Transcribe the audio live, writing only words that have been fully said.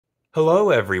Hello,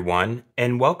 everyone,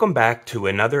 and welcome back to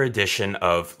another edition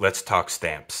of Let's Talk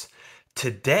Stamps.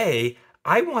 Today,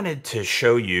 I wanted to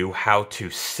show you how to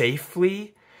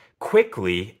safely,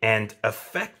 quickly, and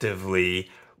effectively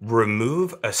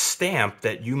remove a stamp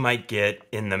that you might get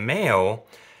in the mail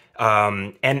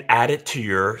and add it to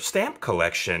your stamp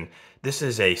collection. This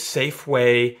is a safe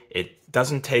way. It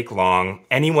doesn't take long.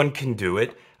 Anyone can do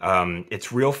it.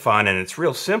 It's real fun and it's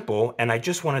real simple, and I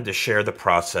just wanted to share the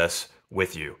process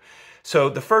with you. So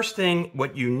the first thing,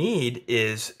 what you need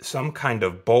is some kind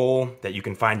of bowl that you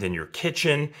can find in your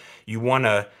kitchen. You want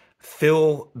to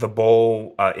fill the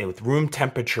bowl with room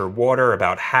temperature water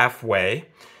about halfway,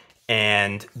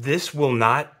 and this will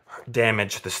not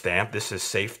damage the stamp. This is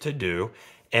safe to do.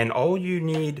 And all you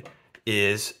need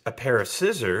is a pair of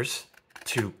scissors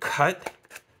to cut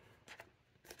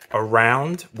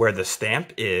around where the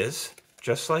stamp is,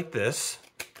 just like this.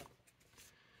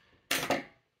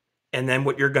 And then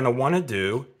what you're going to want to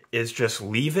do is just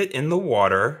leave it in the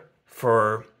water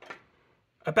for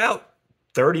about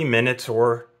 30 minutes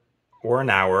or an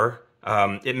hour.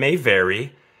 It may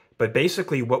vary, but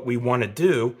basically what we want to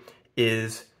do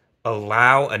is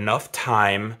allow enough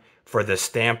time for the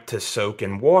stamp to soak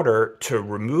in water to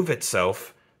remove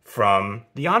itself from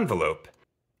the envelope.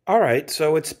 All right,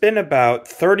 so it's been about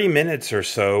 30 minutes or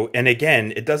so, and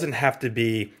again, it doesn't have to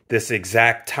be this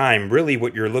exact time. Really,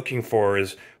 what you're looking for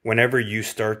is whenever you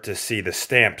start to see the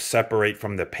stamp separate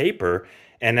from the paper,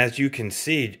 and as you can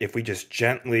see, if we just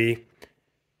gently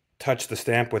touch the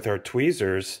stamp with our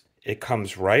tweezers, it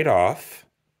comes right off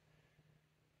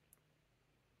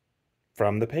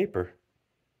from the paper.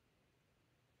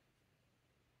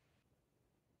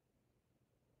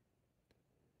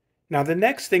 Now the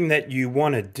next thing that you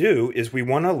want to do is we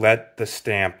want to let the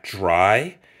stamp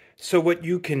dry. So what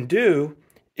you can do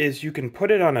is you can put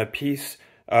it on a piece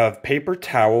of paper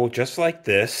towel just like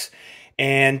this,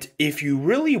 and if you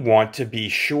really want to be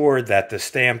sure that the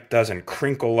stamp doesn't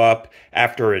crinkle up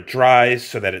after it dries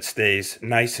so that it stays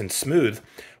nice and smooth,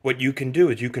 what you can do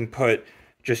is you can put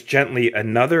just gently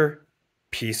another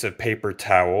piece of paper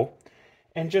towel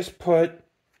and just put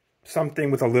something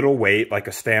with a little weight, like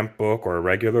a stamp book or a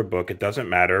regular book, it doesn't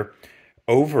matter,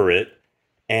 over it,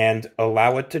 and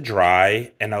allow it to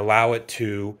dry and allow it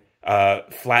to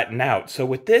flatten out. So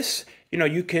with this,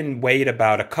 you can wait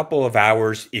about a couple of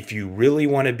hours. If you really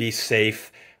want to be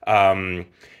safe,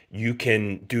 you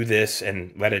can do this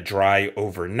and let it dry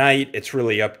overnight. It's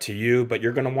really up to you, but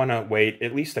you're going to want to wait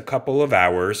at least a couple of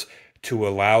hours to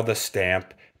allow the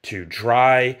stamp to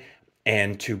dry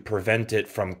and to prevent it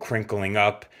from crinkling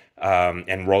up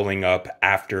and rolling up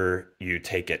after you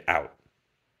take it out.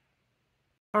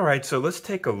 All right, so let's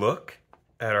take a look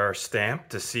at our stamp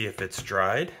to see if it's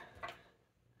dried.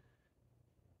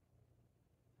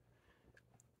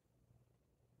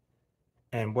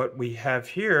 And what we have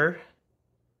here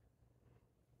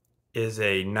is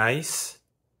a nice,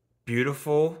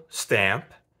 beautiful stamp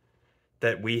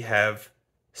that we have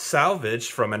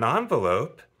salvaged from an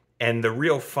envelope. And the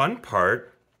real fun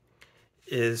part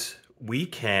is we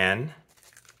can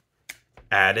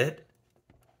add it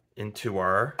into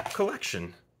our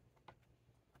collection.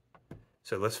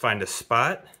 So let's find a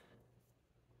spot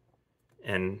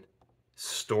and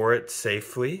store it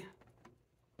safely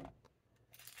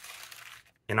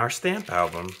in our stamp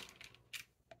album.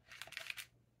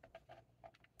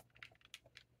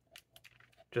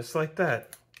 Just like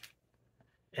that.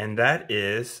 And that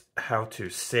is how to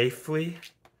safely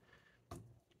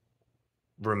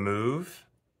remove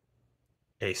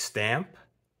a stamp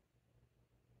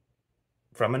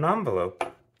from an envelope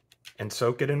and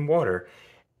soak it in water.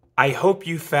 I hope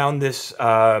you found this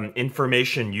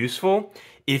information useful.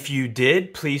 If you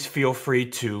did, please feel free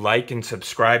to like and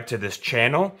subscribe to this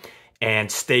channel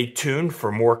and stay tuned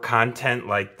for more content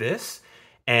like this.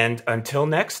 And until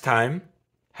next time,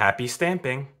 happy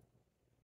stamping.